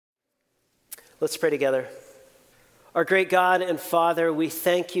Let's pray together. Our great God and Father, we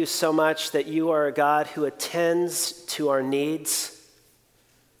thank you so much that you are a God who attends to our needs.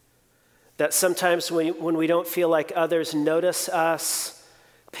 That sometimes when we don't feel like others notice us,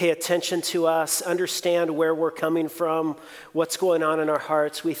 pay attention to us, understand where we're coming from, what's going on in our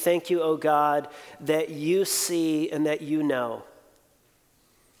hearts, we thank you, oh God, that you see and that you know.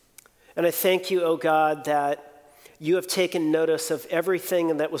 And I thank you, oh God, that you have taken notice of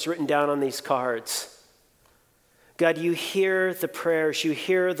everything that was written down on these cards. God, you hear the prayers, you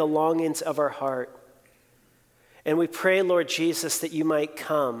hear the longings of our heart. And we pray, Lord Jesus, that you might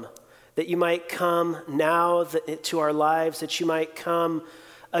come now to our lives, that you might come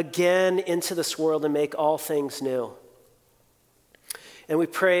again into this world and make all things new. And we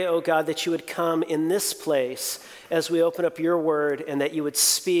pray, oh God, that you would come in this place as we open up your word and that you would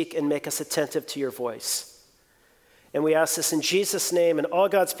speak and make us attentive to your voice. And we ask this in Jesus' name, and all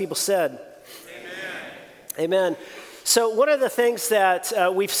God's people said, Amen. So one of the things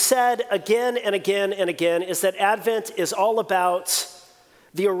that we've said again and again and again is that Advent is all about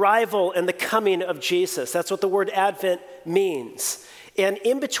the arrival and the coming of Jesus. That's what the word Advent means. And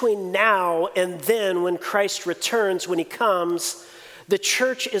in between now and then, when Christ returns, when he comes, the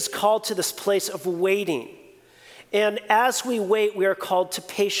church is called to this place of waiting. And as we wait, we are called to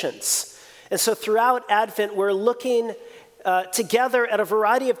patience. And so throughout Advent, we're looking together at a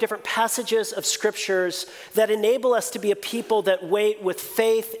variety of different passages of scriptures that enable us to be a people that wait with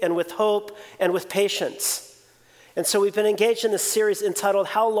faith and with hope and with patience. And so we've been engaged in this series entitled,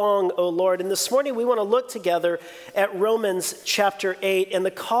 How Long, O Lord? And this morning we want to look together at Romans chapter 8. And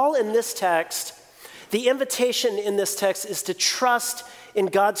the call in this text, the invitation in this text is to trust in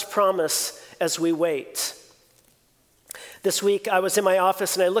God's promise as we wait. This week, I was in my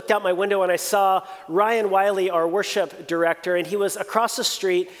office and I looked out my window and I saw Ryan Wiley, our worship director, and he was across the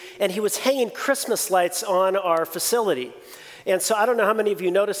street and he was hanging Christmas lights on our facility. And so I don't know how many of you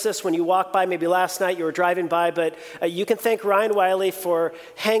noticed this when you walked by, maybe last night you were driving by, but you can thank Ryan Wiley for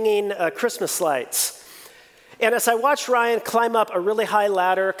hanging Christmas lights. And as I watched Ryan climb up a really high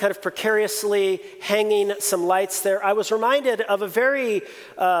ladder, kind of precariously hanging some lights there, I was reminded of a very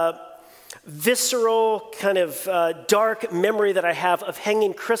visceral, kind of dark memory that I have of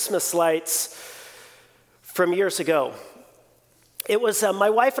hanging Christmas lights from years ago. It was my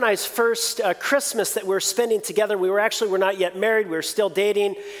wife and I's first Christmas that we were spending together. We're not yet married, we were still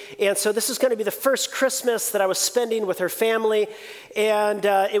dating. And so this is going to be the first Christmas that I was spending with her family. And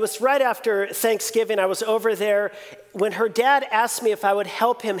it was right after Thanksgiving. I was over there when her dad asked me if I would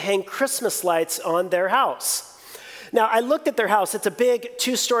help him hang Christmas lights on their house. Now, I looked at their house. It's a big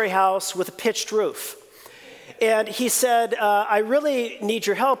 2-story house with a pitched roof. And he said, I really need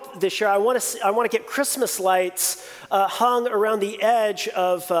your help this year. I want to get Christmas lights hung around the edge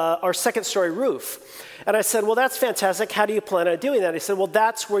of our 2nd-story roof. And I said, well, that's fantastic. How do you plan on doing that? He said, well,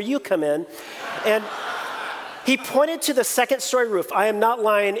 that's where you come in. And he pointed to the 2nd-story roof. I am not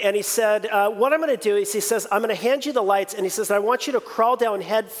lying. And he said, what I'm going to do is, he says, I'm going to hand you the lights. And he says, I want you to crawl down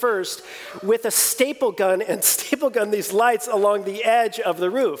head first with a staple gun and staple gun these lights along the edge of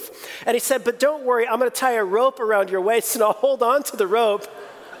the roof. And he said, but don't worry, I'm going to tie a rope around your waist and I'll hold on to the rope.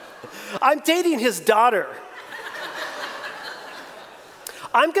 I'm dating his daughter.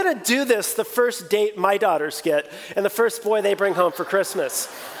 I'm going to do this the first date my daughters get and the first boy they bring home for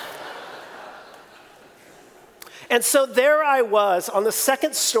Christmas. And so there I was on the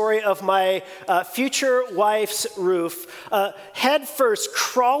 2nd story of my future wife's roof, head first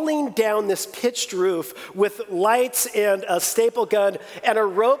crawling down this pitched roof with lights and a staple gun and a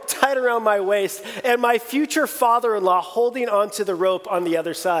rope tied around my waist and my future father-in-law holding onto the rope on the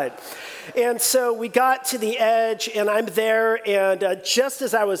other side. And so we got to the edge and I'm there, and just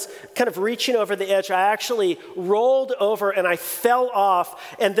as I was kind of reaching over the edge, I actually rolled over and I fell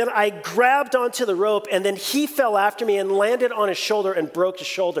off, and then I grabbed onto the rope and then he fell after me and landed on his shoulder and broke his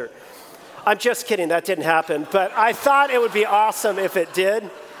shoulder. I'm just kidding, that didn't happen, but I thought it would be awesome if it did.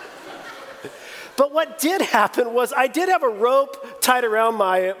 But what did happen was I did have a rope tied around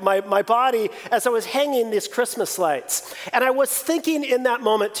my body as I was hanging these Christmas lights. And I was thinking in that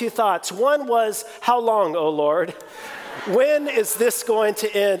moment 2 thoughts. One was, how long, O Lord? When is this going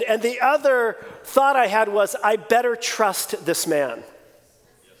to end? And the other thought I had was, I better trust this man.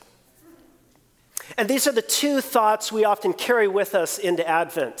 And these are the 2 thoughts we often carry with us into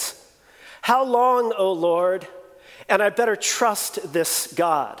Advent. How long, O Lord? And I better trust this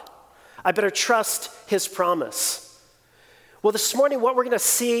God. I better trust his promise. Well, this morning, what we're going to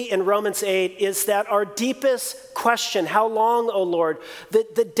see in Romans 8 is that our deepest question, how long, O Lord,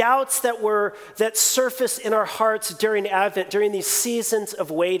 the doubts that surface in our hearts during Advent, during these seasons of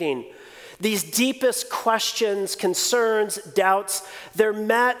waiting, These deepest questions, concerns, doubts, they're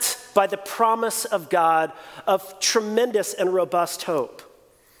met by the promise of God of tremendous and robust hope.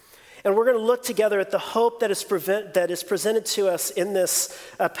 And we're going to look together at the hope that is presented to us in this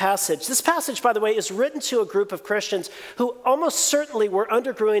passage. This passage, by the way, is written to a group of Christians who almost certainly were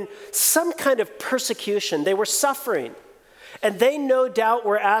undergoing some kind of persecution. They were suffering. And they no doubt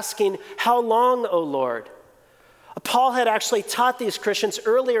were asking, "How long, O Lord?" Paul had actually taught these Christians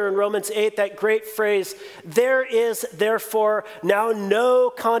earlier in Romans 8 that great phrase, "There is therefore now no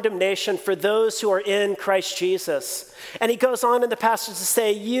condemnation for those who are in Christ Jesus." And he goes on in the passage to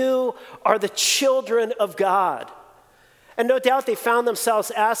say, "You are the children of God." And no doubt they found themselves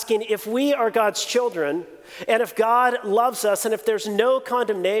asking, if we are God's children, and if God loves us, and if there's no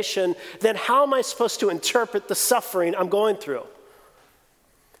condemnation, then how am I supposed to interpret the suffering I'm going through?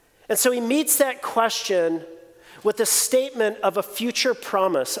 And so he meets that question with a statement of a future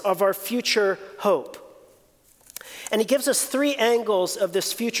promise, of our future hope. And he gives us three angles of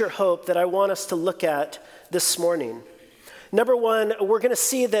this future hope that I want us to look at this morning. Number one, we're going to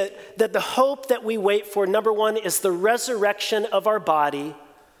see that the hope that we wait for, number one, is the resurrection of our body.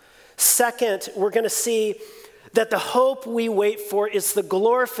 Second, we're going to see that the hope we wait for is the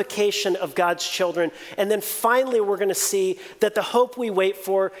glorification of God's children. And then finally, we're going to see that the hope we wait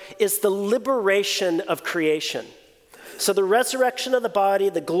for is the liberation of creation. So the resurrection of the body,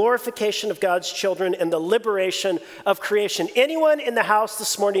 the glorification of God's children, and the liberation of creation. Anyone in the house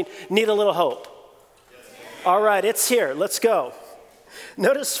this morning need a little hope? All right, it's here. Let's go.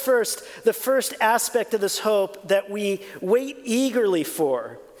 Notice first, the first aspect of this hope that we wait eagerly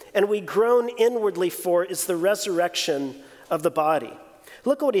for and we groan inwardly for is the resurrection of the body.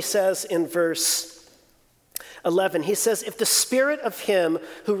 Look what he says in verse 11. He says, "If the spirit of him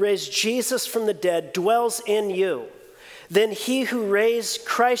who raised Jesus from the dead dwells in you, then he who raised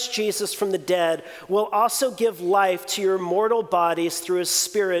Christ Jesus from the dead will also give life to your mortal bodies through his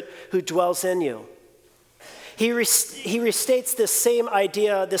spirit who dwells in you." He restates this same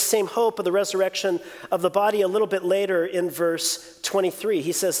idea, this same hope of the resurrection of the body a little bit later in verse 23.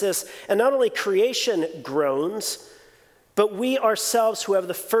 He says this, "And not only creation groans, but we ourselves who have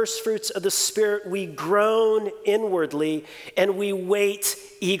the first fruits of the Spirit, we groan inwardly and we wait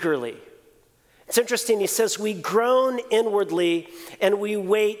eagerly." It's interesting, he says we groan inwardly and we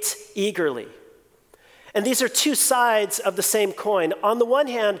wait eagerly. And these are two sides of the same coin. On the one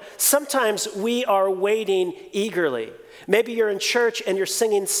hand, sometimes we are waiting eagerly. Maybe you're in church and you're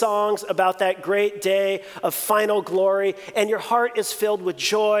singing songs about that great day of final glory, and your heart is filled with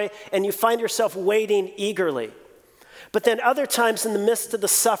joy, and you find yourself waiting eagerly. But then other times in the midst of the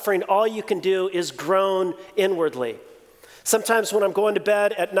suffering, all you can do is groan inwardly. Sometimes when I'm going to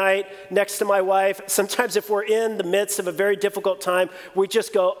bed at night next to my wife, sometimes if we're in the midst of a very difficult time, we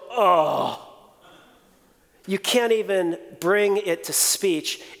just go, "Oh." You can't even bring it to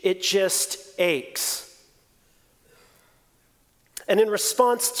speech. It just aches. And in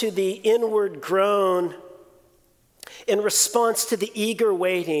response to the inward groan, in response to the eager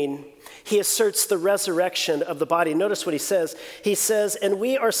waiting, he asserts the resurrection of the body. Notice what he says. He says, "And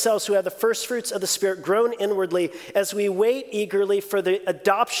we ourselves who have the first fruits of the Spirit groan inwardly as we wait eagerly for the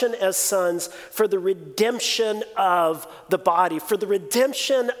adoption as sons, for the redemption of the body." For the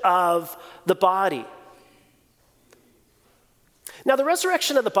redemption of the body. Now, the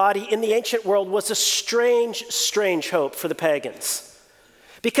resurrection of the body in the ancient world was a strange, strange hope for the pagans.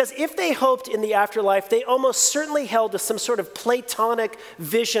 Because if they hoped in the afterlife, they almost certainly held to some sort of Platonic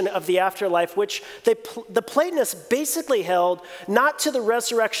vision of the afterlife, which the Platonists basically held not to the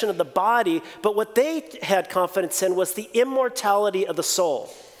resurrection of the body, but what they had confidence in was the immortality of the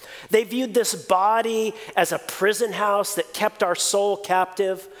soul. They viewed this body as a prison house that kept our soul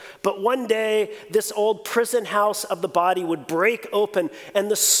captive. But one day, this old prison house of the body would break open and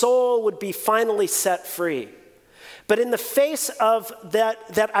the soul would be finally set free. But in the face of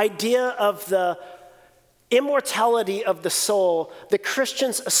that idea of the immortality of the soul, the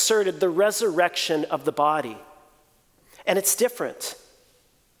Christians asserted the resurrection of the body. And it's different.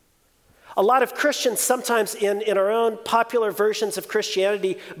 A lot of Christians, sometimes in our own popular versions of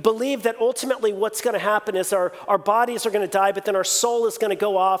Christianity, believe that ultimately what's going to happen is our bodies are going to die, but then our soul is going to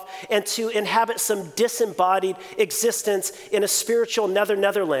go off and to inhabit some disembodied existence in a spiritual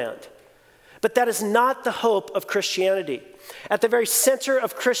netherland. But that is not the hope of Christianity. At the very center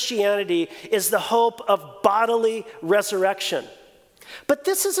of Christianity is the hope of bodily resurrection. But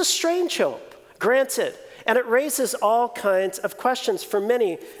this is a strange hope, granted. And it raises all kinds of questions for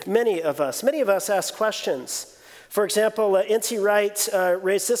many, many of us. Many of us ask questions. For example, N.T. Wright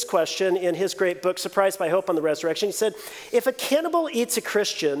raised this question in his great book, Surprised by Hope on the Resurrection. He said, if a cannibal eats a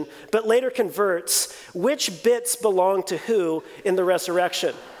Christian but later converts, which bits belong to who in the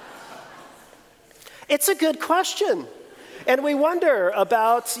resurrection? It's a good question. And we wonder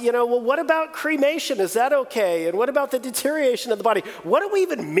about, what about cremation? Is that okay? And what about the deterioration of the body? What do we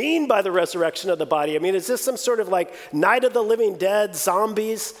even mean by the resurrection of the body? I mean, is this some sort of like Night of the Living Dead,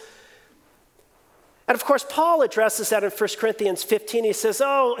 zombies? And of course, Paul addresses that in 1 Corinthians 15. He says,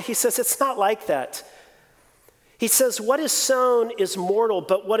 it's not like that. He says, what is sown is mortal,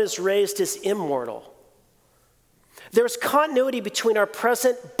 but what is raised is immortal. There's continuity between our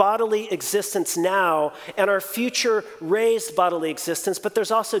present bodily existence now and our future raised bodily existence, but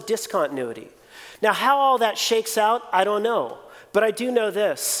there's also discontinuity. Now, how all that shakes out, I don't know. But I do know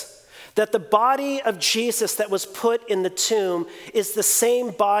this, that the body of Jesus that was put in the tomb is the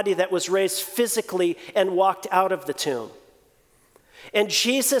same body that was raised physically and walked out of the tomb. And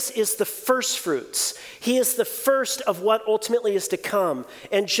Jesus is the first fruits. He is the first of what ultimately is to come.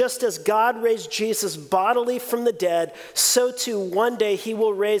 And just as God raised Jesus bodily from the dead, so too one day he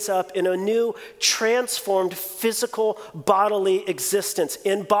will raise up in a new transformed physical bodily existence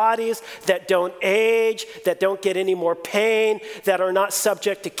in bodies that don't age, that don't get any more pain, that are not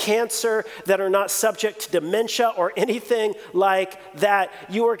subject to cancer, that are not subject to dementia or anything like that.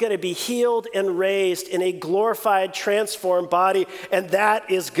 You are going to be healed and raised in a glorified, transformed body. And that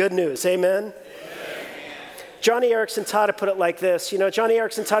is good news. Amen? Amen. Johnny Erickson Tada put it like this. Johnny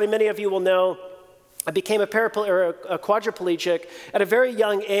Erickson Tada, many of you will know, became a quadriplegic at a very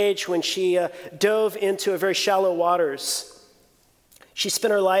young age when she dove into very shallow waters. She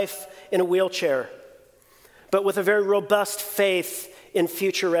spent her life in a wheelchair, but with a very robust faith in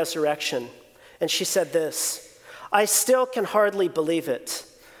future resurrection. And she said this, I still can hardly believe it.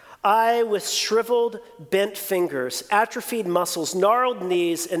 I, with shriveled, bent fingers, atrophied muscles, gnarled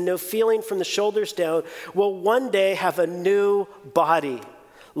knees, and no feeling from the shoulders down, will one day have a new body,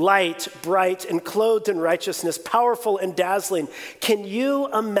 light, bright, and clothed in righteousness, powerful and dazzling. Can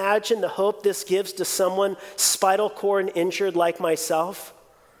you imagine the hope this gives to someone spinal cord injured like myself?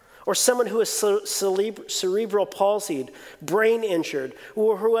 Or someone who is cerebral palsied, brain injured,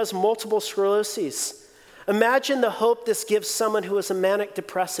 or who has multiple sclerosis? Imagine the hope this gives someone who is a manic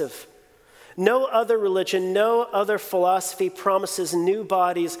depressive. No other religion, no other philosophy promises new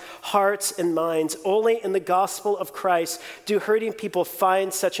bodies, hearts, and minds. Only in the gospel of Christ do hurting people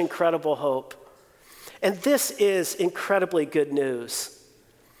find such incredible hope. And this is incredibly good news.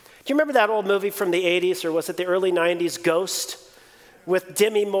 Do you remember that old movie from the 80s, or was it the early 90s, Ghost, with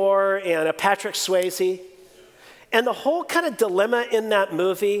Demi Moore and Patrick Swayze? And the whole kind of dilemma in that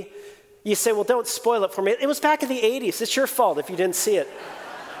movie, you say, well, don't spoil it for me. It was back in the 80s. It's your fault if you didn't see it.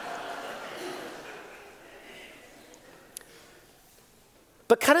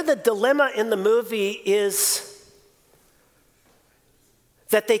 But kind of the dilemma in the movie is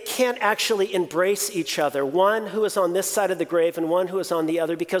that they can't actually embrace each other. One who is on this side of the grave and one who is on the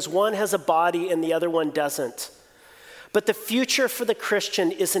other, because one has a body and the other one doesn't. But the future for the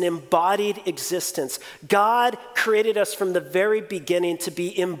Christian is an embodied existence. God created us from the very beginning to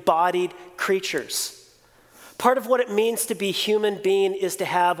be embodied creatures. Part of what it means to be a human being is to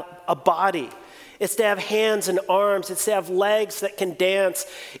have a body. It's to have hands and arms. It's to have legs that can dance.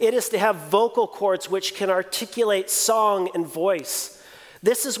 It is to have vocal cords which can articulate song and voice.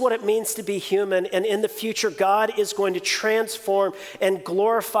 This is what it means to be human. And in the future, God is going to transform and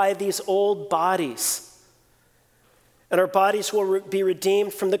glorify these old bodies. And our bodies will be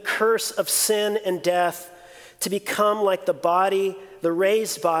redeemed from the curse of sin and death to become like the body, the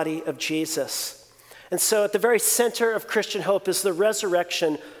raised body of Jesus. And so at the very center of Christian hope is the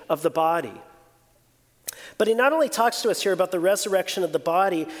resurrection of the body. But he not only talks to us here about the resurrection of the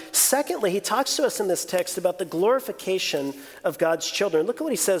body, secondly, he talks to us in this text about the glorification of God's children. Look at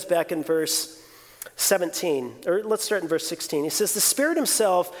what he says back in verse 17, or let's start in verse 16. He says, the Spirit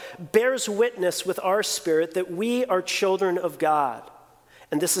himself bears witness with our spirit that we are children of God.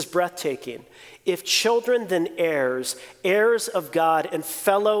 And this is breathtaking. If children, then heirs, heirs of God and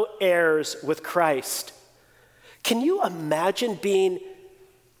fellow heirs with Christ. Can you imagine being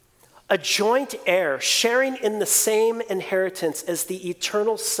a joint heir, sharing in the same inheritance as the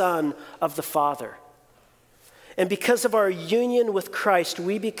eternal Son of the Father? And because of our union with Christ,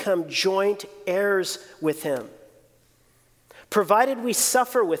 we become joint heirs with him, provided we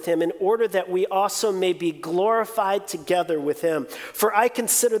suffer with him in order that we also may be glorified together with him. For I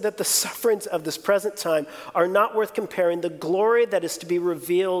consider that the sufferings of this present time are not worth comparing the glory that is to be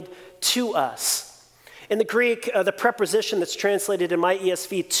revealed to us. In the Greek, the preposition that's translated in my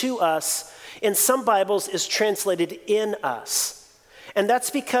ESV, to us, in some Bibles is translated in us. And that's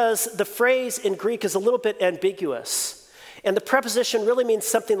because the phrase in Greek is a little bit ambiguous. And the preposition really means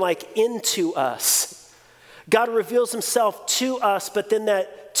something like into us. God reveals himself to us, but then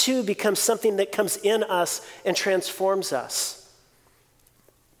that to becomes something that comes in us and transforms us.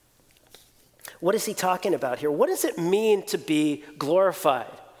 What is he talking about here? What does it mean to be glorified?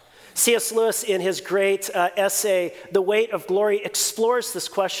 C.S. Lewis, in his great essay, The Weight of Glory, explores this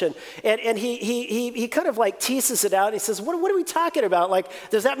question. And he kind of like teases it out. He says, what are we talking about? Like,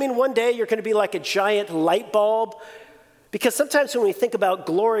 does that mean one day you're going to be like a giant light bulb? Because sometimes when we think about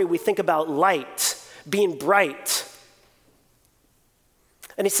glory, we think about light, being bright.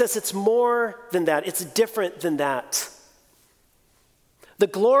 And he says it's more than that. It's different than that. The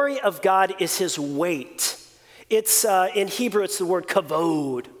glory of God is his weight. It's in Hebrew, it's the word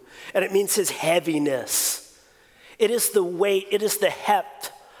kavod. And it means his heaviness. It is the weight, it is the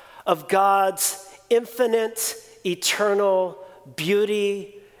heft of God's infinite, eternal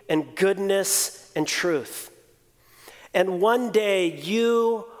beauty and goodness and truth. And one day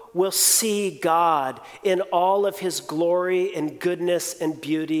you will see God in all of his glory and goodness and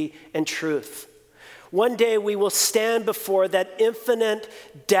beauty and truth. One day we will stand before that infinite,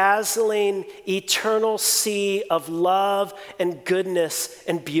 dazzling, eternal sea of love and goodness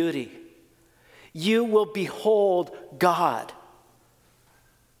and beauty. You will behold God.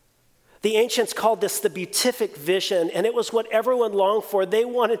 The ancients called this the beatific vision, and it was what everyone longed for. They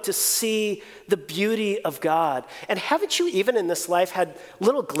wanted to see the beauty of God. And haven't you even in this life had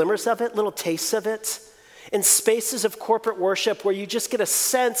little glimmers of it, little tastes of it? In spaces of corporate worship where you just get a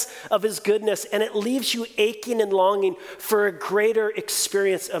sense of his goodness and it leaves you aching and longing for a greater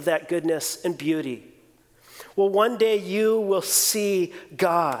experience of that goodness and beauty. Well, one day you will see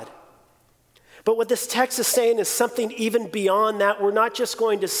God. But what this text is saying is something even beyond that. We're not just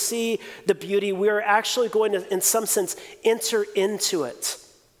going to see the beauty, we are actually going to, in some sense, enter into it.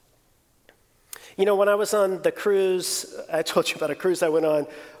 You know, when I was on the cruise, I told you about a cruise I went on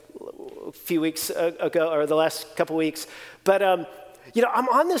a few weeks ago, or the last couple weeks. But, you know, I'm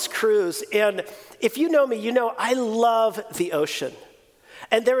on this cruise, and if you know me, you know I love the ocean.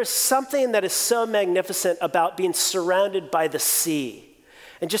 And there is something that is so magnificent about being surrounded by the sea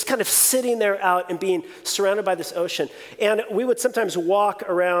and just kind of sitting there out and being surrounded by this ocean. And we would sometimes walk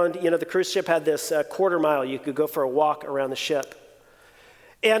around, you know, the cruise ship had this quarter mile. You could go for a walk around the ship.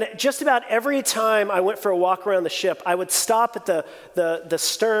 And just about every time I went for a walk around the ship, I would stop at the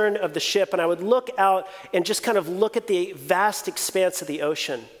stern of the ship and I would look out and just kind of look at the vast expanse of the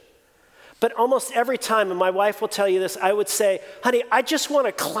ocean. But almost every time, and my wife will tell you this, I would say, honey, I just want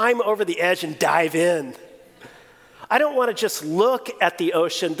to climb over the edge and dive in. I don't want to just look at the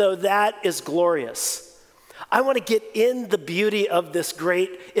ocean, though that is glorious. I want to get in the beauty of this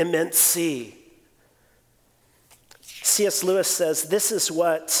great, immense sea. C.S. Lewis says, this is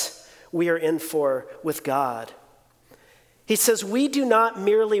what we are in for with God. He says, we do not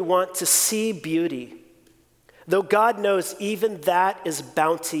merely want to see beauty, though God knows even that is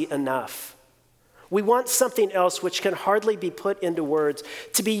bounty enough. We want something else which can hardly be put into words,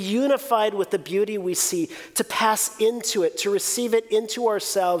 to be unified with the beauty we see, to pass into it, to receive it into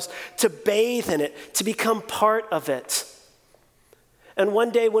ourselves, to bathe in it, to become part of it. And one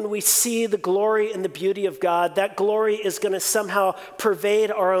day when we see the glory and the beauty of God, that glory is going to somehow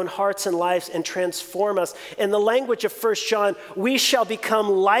pervade our own hearts and lives and transform us. In the language of 1 John, we shall become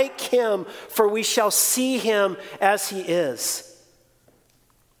like him, for we shall see him as he is.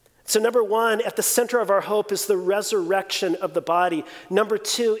 So number one, at the center of our hope is the resurrection of the body. Number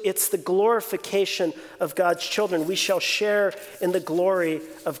two, it's the glorification of God's children. We shall share in the glory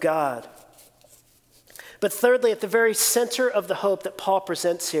of God. But thirdly, at the very center of the hope that Paul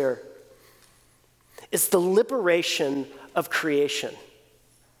presents here is the liberation of creation.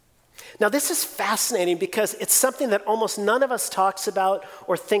 Now, this is fascinating because it's something that almost none of us talks about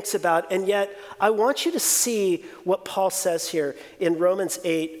or thinks about, and yet I want you to see what Paul says here in Romans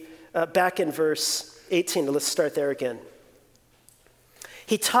 8, back in verse 18. Let's start there again.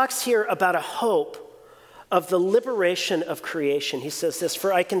 He talks here about a hope of the liberation of creation. He says this,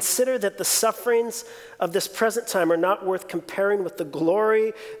 for I consider that the sufferings of this present time are not worth comparing with the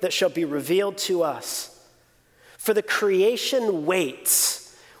glory that shall be revealed to us. For the creation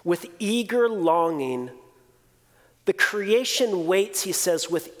waits with eager longing. The creation waits, he says,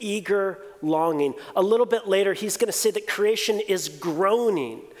 with eager longing. A little bit later, he's going to say that creation is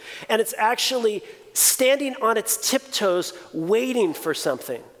groaning, and it's actually standing on its tiptoes, waiting for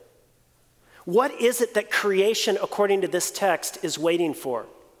something. What is it that creation, according to this text, is waiting for?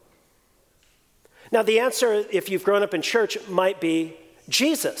 Now, the answer, if you've grown up in church, might be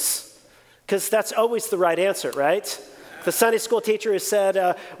Jesus, because that's always the right answer, right? The Sunday school teacher has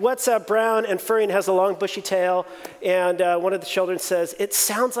said, what's brown and furry and has a long bushy tail? And one of the children says, it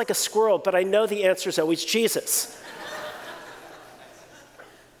sounds like a squirrel, but I know the answer is always Jesus.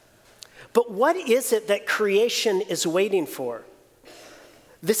 But what is it that creation is waiting for?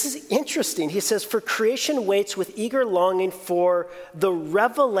 This is interesting. He says, for creation waits with eager longing for the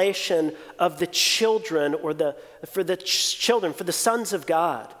revelation of the children, or for the sons of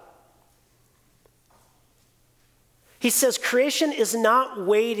God. He says creation is not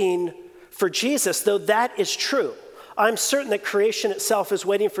waiting for Jesus, though that is true. I'm certain that creation itself is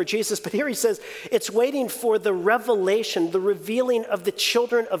waiting for Jesus, but here he says it's waiting for the revelation, the revealing of the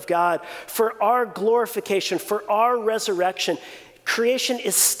children of God, for our glorification, for our resurrection. Creation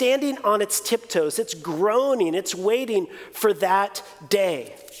is standing on its tiptoes. It's groaning. It's waiting for that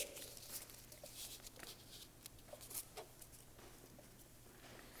day.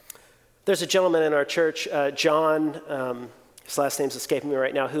 There's a gentleman in our church, John, his last name's escaping me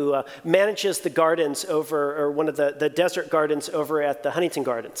right now, who manages the gardens or one of the desert gardens over at the Huntington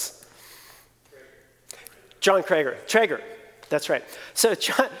Gardens. John Traeger, that's right. So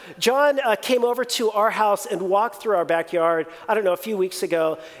John came over to our house and walked through our backyard, I don't know, a few weeks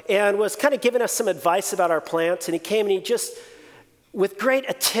ago, and was kind of giving us some advice about our plants. And he came and he just, with great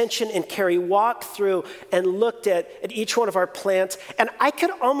attention and care, he walked through and looked at each one of our plants. And I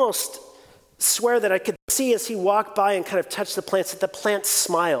could almost swear that I could see as he walked by and kind of touched the plants that the plants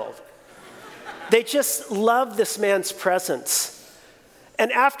smiled. They just loved this man's presence.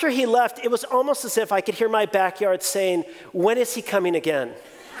 And after he left, it was almost as if I could hear my backyard saying, when is he coming again?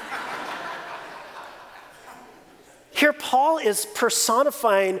 Here, Paul is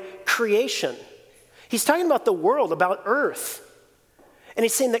personifying creation. He's talking about the world, about earth. And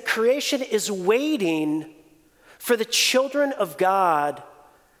he's saying that creation is waiting for the children of God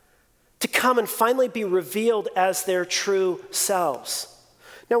to come and finally be revealed as their true selves.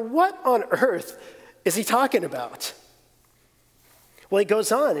 Now, what on earth is he talking about? Well, he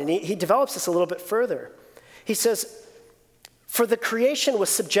goes on and he develops this a little bit further. He says, for the creation was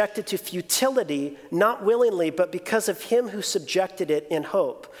subjected to futility, not willingly, but because of him who subjected it in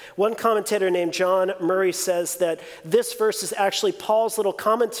hope. One commentator named John Murray says that this verse is actually Paul's little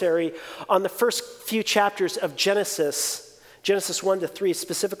commentary on the first few chapters of Genesis 1 to 3,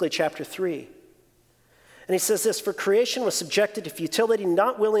 specifically chapter 3. And he says this, for creation was subjected to futility,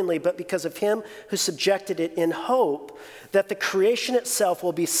 not willingly, but because of him who subjected it in hope that the creation itself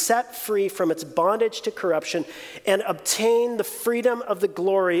will be set free from its bondage to corruption and obtain the freedom of the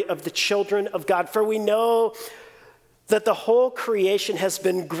glory of the children of God. For we know that the whole creation has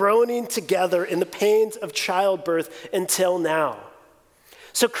been groaning together in the pains of childbirth until now.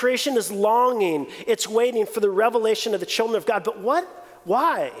 So creation is longing, it's waiting for the revelation of the children of God. But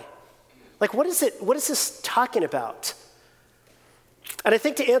why? Like, what is this talking about? And I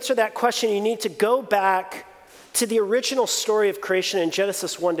think to answer that question, you need to go back to the original story of creation in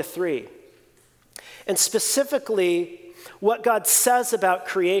Genesis 1 to 3. And specifically, what God says about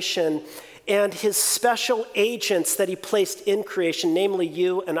creation and his special agents that he placed in creation, namely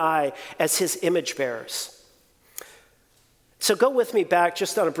you and I, as his image bearers. So go with me back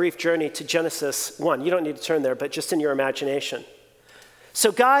just on a brief journey to Genesis 1. You don't need to turn there, but just in your imagination.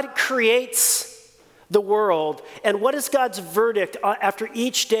 So God creates the world, and what is God's verdict after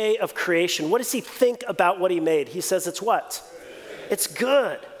each day of creation? What does he think about what he made? He says it's what? It's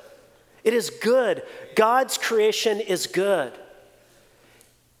good. It is good. God's creation is good.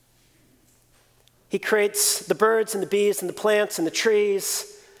 He creates the birds and the bees and the plants and the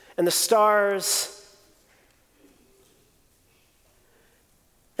trees and the stars.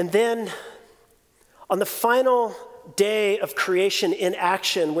 And then on the final day of creation in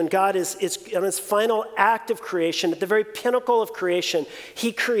action, when God is on his final act of creation, at the very pinnacle of creation,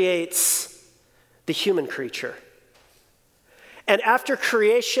 he creates the human creature. And after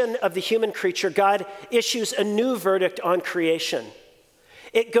creation of the human creature, God issues a new verdict on creation.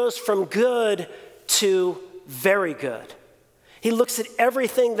 It goes from good to very good. He looks at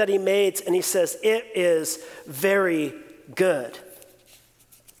everything that he made and he says, it is very good.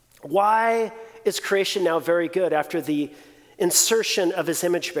 Why is creation now very good after the insertion of his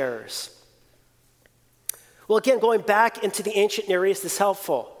image bearers? Well, again, going back into the ancient Near East is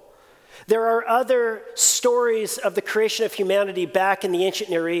helpful. There are other stories of the creation of humanity back in the ancient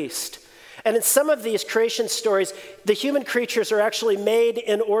Near East. And in some of these creation stories, the human creatures are actually made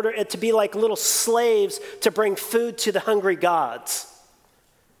in order to be like little slaves to bring food to the hungry gods.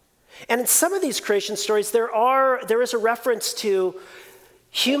 And in some of these creation stories, there is a reference to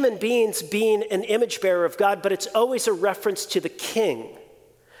human beings being an image bearer of God, but it's always a reference to the king.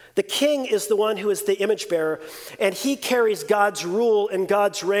 The king is the one who is the image bearer, and he carries God's rule and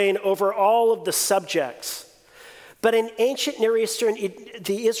God's reign over all of the subjects. But in ancient Near Eastern,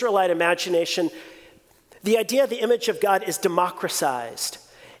 the Israelite imagination, the idea of the image of God is democratized.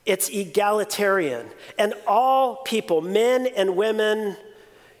 It's egalitarian. And all people, men and women,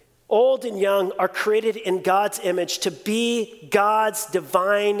 old and young, are created in God's image to be God's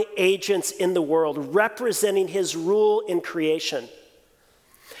divine agents in the world, representing his rule in creation.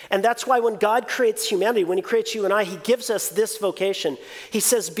 And that's why when God creates humanity, when he creates you and I, he gives us this vocation. He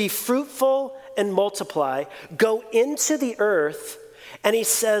says, be fruitful and multiply, go into the earth, and he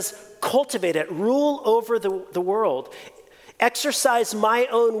says, cultivate it, rule over the world, exercise my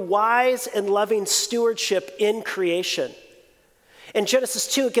own wise and loving stewardship in creation. In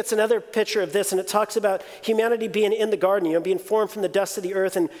Genesis 2, it gets another picture of this, and it talks about humanity being in the garden, being formed from the dust of the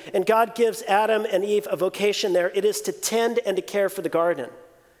earth, and God gives Adam and Eve a vocation there. It is to tend and to care for the garden.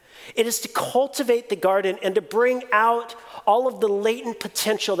 It is to cultivate the garden and to bring out all of the latent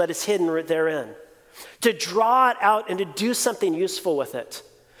potential that is hidden therein, to draw it out and to do something useful with it.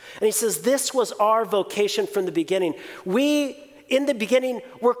 And he says, this was our vocation from the beginning. In the beginning,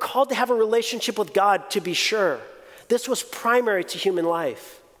 we're called to have a relationship with God, to be sure. This was primary to human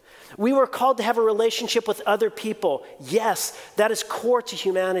life. We were called to have a relationship with other people. Yes, that is core to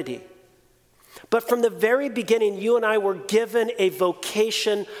humanity. But from the very beginning, you and I were given a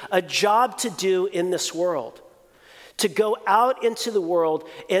vocation, a job to do in this world, to go out into the world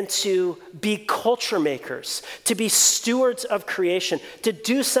and to be culture makers, to be stewards of creation, to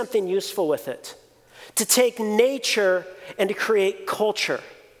do something useful with it, to take nature and to create culture.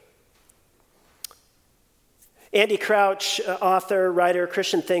 Andy Crouch, author, writer,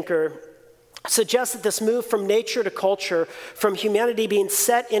 Christian thinker, suggests that this move from nature to culture, from humanity being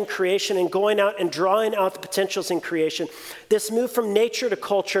set in creation and going out and drawing out the potentials in creation, this move from nature to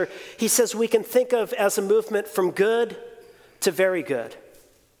culture, he says we can think of as a movement from good to very good.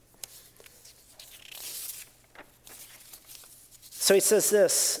 So he says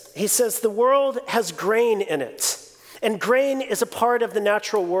this, he says the world has grain in it. And grain is a part of the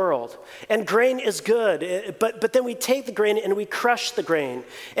natural world. And grain is good. But then we take the grain and we crush the grain.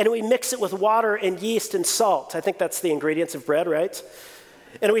 And we mix it with water and yeast and salt. I think that's the ingredients of bread, right?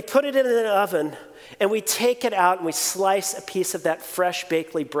 And we put it in an oven. And we take it out and we slice a piece of that fresh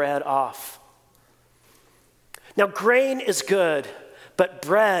bakery bread off. Now, grain is good, but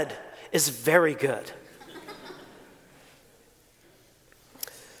bread is very good.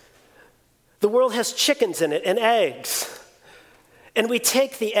 The world has chickens in it and eggs. And we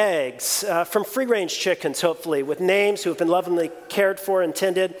take the eggs from free-range chickens, hopefully, with names who have been lovingly cared for and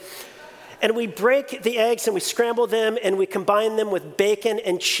tended. And we break the eggs and we scramble them and we combine them with bacon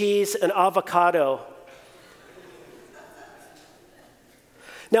and cheese and avocado.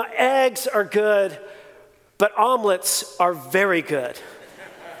 Now, eggs are good, but omelets are very good.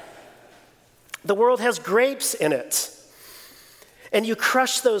 The world has grapes in it. And you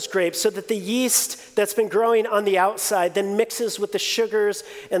crush those grapes so that the yeast that's been growing on the outside then mixes with the sugars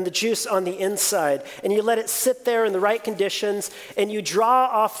and the juice on the inside. And you let it sit there in the right conditions and you draw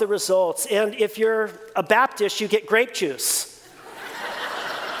off the results. And if you're a Baptist, you get grape juice.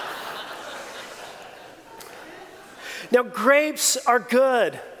 Now, grapes are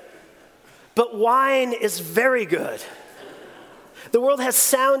good, but wine is very good. The world has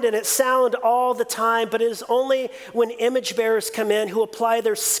sound in it, sound all the time, but it is only when image bearers come in who apply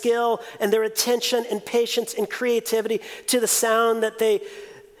their skill and their attention and patience and creativity to the sound that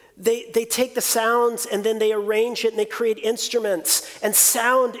they take the sounds and then they arrange it and they create instruments. And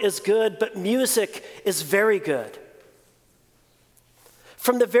sound is good, but music is very good.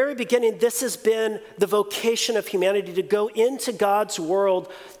 From the very beginning, this has been the vocation of humanity, to go into God's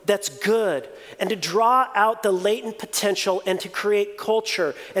world that's good and to draw out the latent potential and to create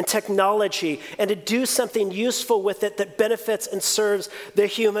culture and technology and to do something useful with it that benefits and serves the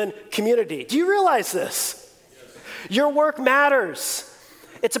human community. Do you realize this? Yes. Your work matters.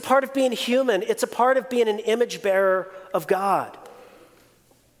 It's a part of being human. It's a part of being an image bearer of God.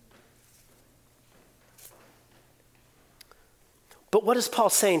 But what is Paul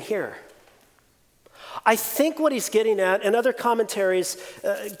saying here? I think what he's getting at, and other commentaries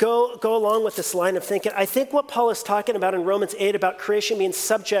go along with this line of thinking, I think what Paul is talking about in Romans 8 about creation being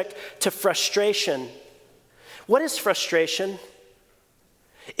subject to frustration. What is frustration?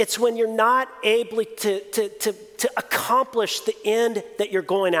 It's when you're not able to accomplish the end that you're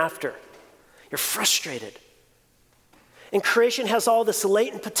going after. You're frustrated. And creation has all this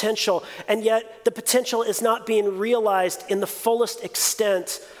latent potential, and yet the potential is not being realized in the fullest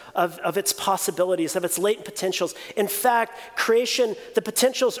extent of its possibilities, of its latent potentials. In fact, creation, the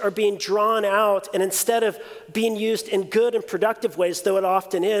potentials are being drawn out, and instead of being used in good and productive ways, though it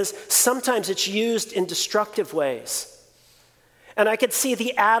often is, sometimes it's used in destructive ways. And I could see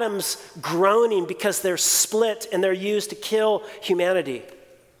the atoms groaning because they're split and they're used to kill humanity.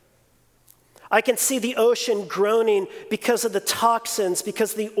 I can see the ocean groaning because of the toxins,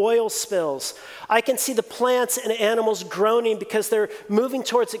 because of the oil spills. I can see the plants and animals groaning because they're moving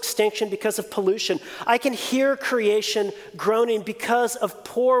towards extinction because of pollution. I can hear creation groaning because of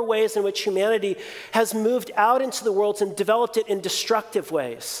poor ways in which humanity has moved out into the world and developed it in destructive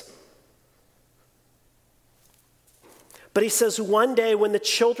ways. But he says one day when the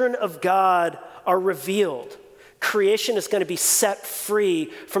children of God are revealed, creation is going to be set free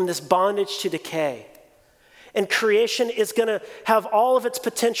from this bondage to decay. And creation is going to have all of its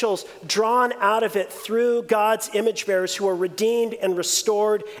potentials drawn out of it through God's image bearers who are redeemed and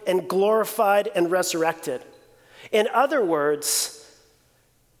restored and glorified and resurrected. In other words,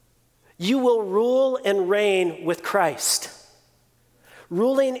 you will rule and reign with Christ.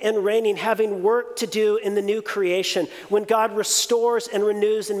 Ruling and reigning, having work to do in the new creation. When God restores and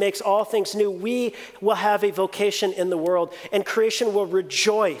renews and makes all things new, we will have a vocation in the world, and creation will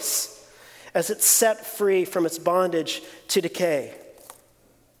rejoice as it's set free from its bondage to decay.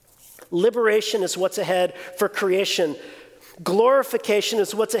 Liberation is what's ahead for creation. Glorification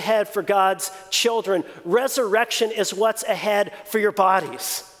is what's ahead for God's children. Resurrection is what's ahead for your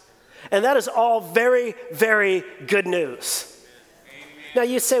bodies. And that is all very, very good news. Now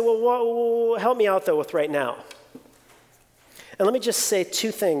you say, well, help me out though with right now. And let me just say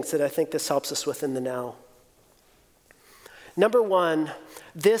two things that I think this helps us with in the now. Number one,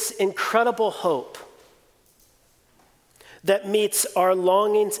 this incredible hope that meets our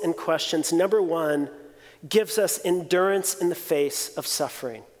longings and questions, number one, gives us endurance in the face of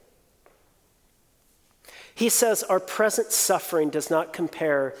suffering. He says our present suffering does not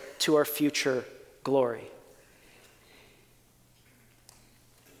compare to our future glory.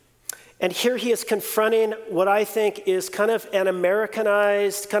 And here he is confronting what I think is kind of an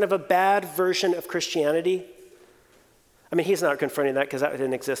Americanized, kind of a bad version of Christianity. I mean, he's not confronting that because that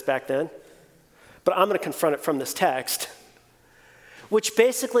didn't exist back then. But I'm going to confront it from this text, which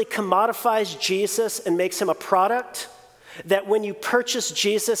basically commodifies Jesus and makes him a product that when you purchase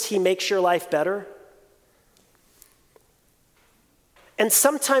Jesus, he makes your life better. And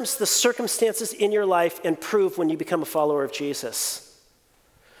sometimes the circumstances in your life improve when you become a follower of Jesus.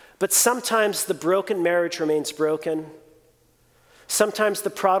 But sometimes the broken marriage remains broken. Sometimes the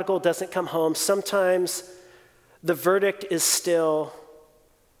prodigal doesn't come home. Sometimes the verdict is still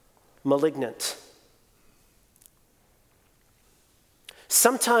malignant.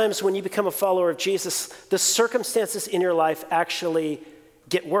 Sometimes when you become a follower of Jesus, the circumstances in your life actually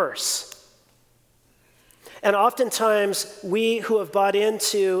get worse. And oftentimes, we who have bought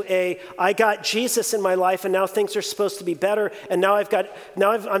into I got Jesus in my life and now things are supposed to be better, and now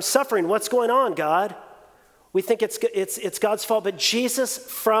I'm suffering. What's going on, God? We think it's God's fault, but Jesus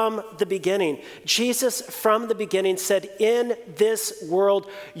from the beginning said, in this world,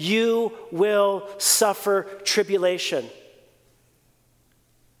 you will suffer tribulation.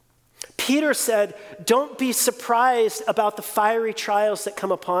 Peter said, don't be surprised about the fiery trials that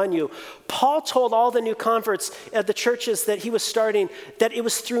come upon you. Paul told all the new converts at the churches that he was starting that it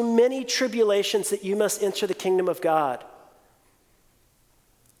was through many tribulations that you must enter the kingdom of God.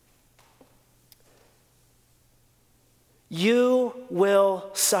 You will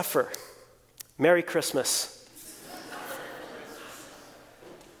suffer. Merry Christmas.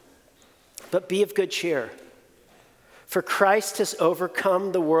 But be of good cheer. For Christ has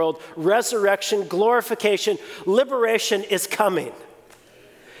overcome the world. Resurrection, glorification, liberation is coming.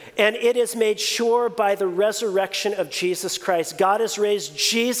 And it is made sure by the resurrection of Jesus Christ. God has raised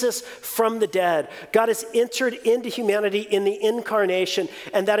Jesus from the dead. God has entered into humanity in the incarnation,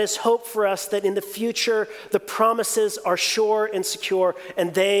 and that is hope for us that in the future the promises are sure and secure,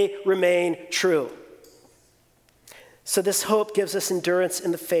 and they remain true. So this hope gives us endurance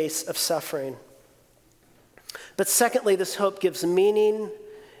in the face of suffering. But secondly, this hope gives meaning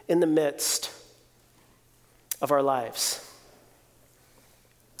in the midst of our lives.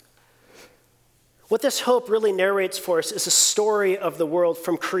 What this hope really narrates for us is a story of the world,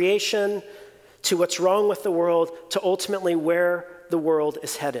 from creation to what's wrong with the world to ultimately where the world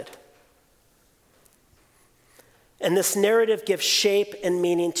is headed. And this narrative gives shape and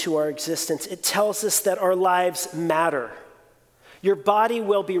meaning to our existence. It tells us that our lives matter. Your body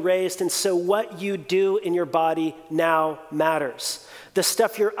will be raised, and so what you do in your body now matters. The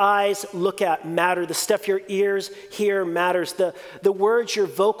stuff your eyes look at matter. The stuff your ears hear matters. The words your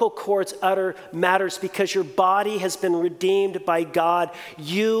vocal cords utter matters because your body has been redeemed by God.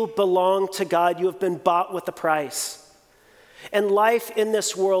 You belong to God. You have been bought with a price. And life in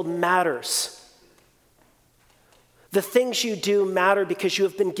this world matters. The things you do matter because you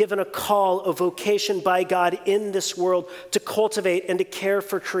have been given a call, a vocation by God in this world to cultivate and to care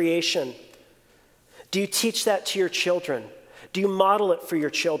for creation. Do you teach that to your children? Do you model it for your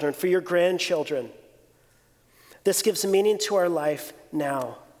children, for your grandchildren? This gives meaning to our life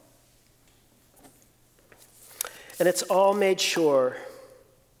now. And it's all made sure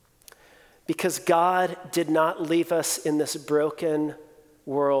because God did not leave us in this broken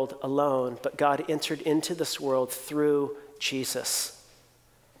world alone, but God entered into this world through Jesus.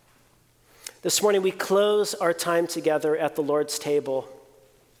 This morning we close our time together at the Lord's table.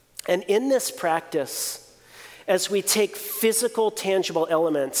 And in this practice, as we take physical, tangible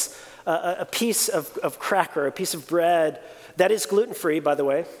elements, a piece of cracker, a piece of bread, that is gluten-free, by the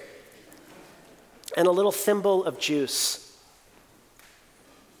way, and a little thimble of juice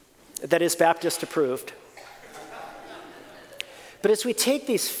that is Baptist approved. But as we take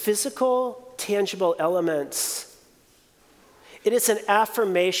these physical, tangible elements, it is an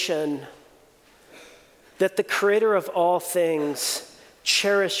affirmation that the creator of all things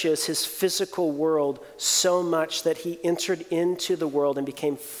cherishes his physical world so much that he entered into the world and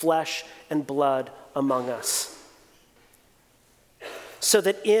became flesh and blood among us. So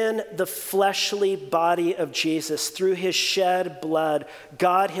that in the fleshly body of Jesus, through his shed blood,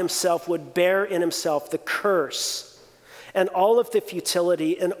 God himself would bear in himself the curse and all of the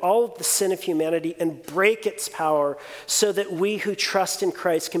futility and all of the sin of humanity and break its power so that we who trust in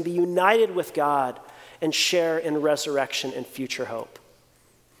Christ can be united with God and share in resurrection and future hope.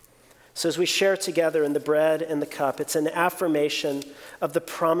 So as we share together in the bread and the cup, it's an affirmation of the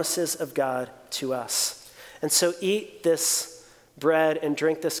promises of God to us. And so eat this bread and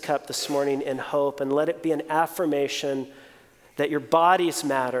drink this cup this morning in hope, and let it be an affirmation that your bodies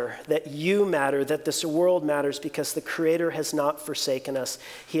matter, that you matter, that this world matters because the Creator has not forsaken us.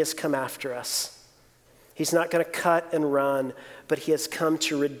 He has come after us. He's not going to cut and run, but he has come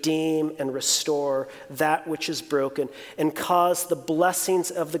to redeem and restore that which is broken and cause the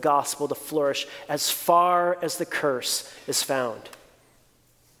blessings of the gospel to flourish as far as the curse is found.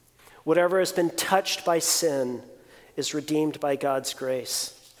 Whatever has been touched by sin is redeemed by God's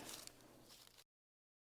grace.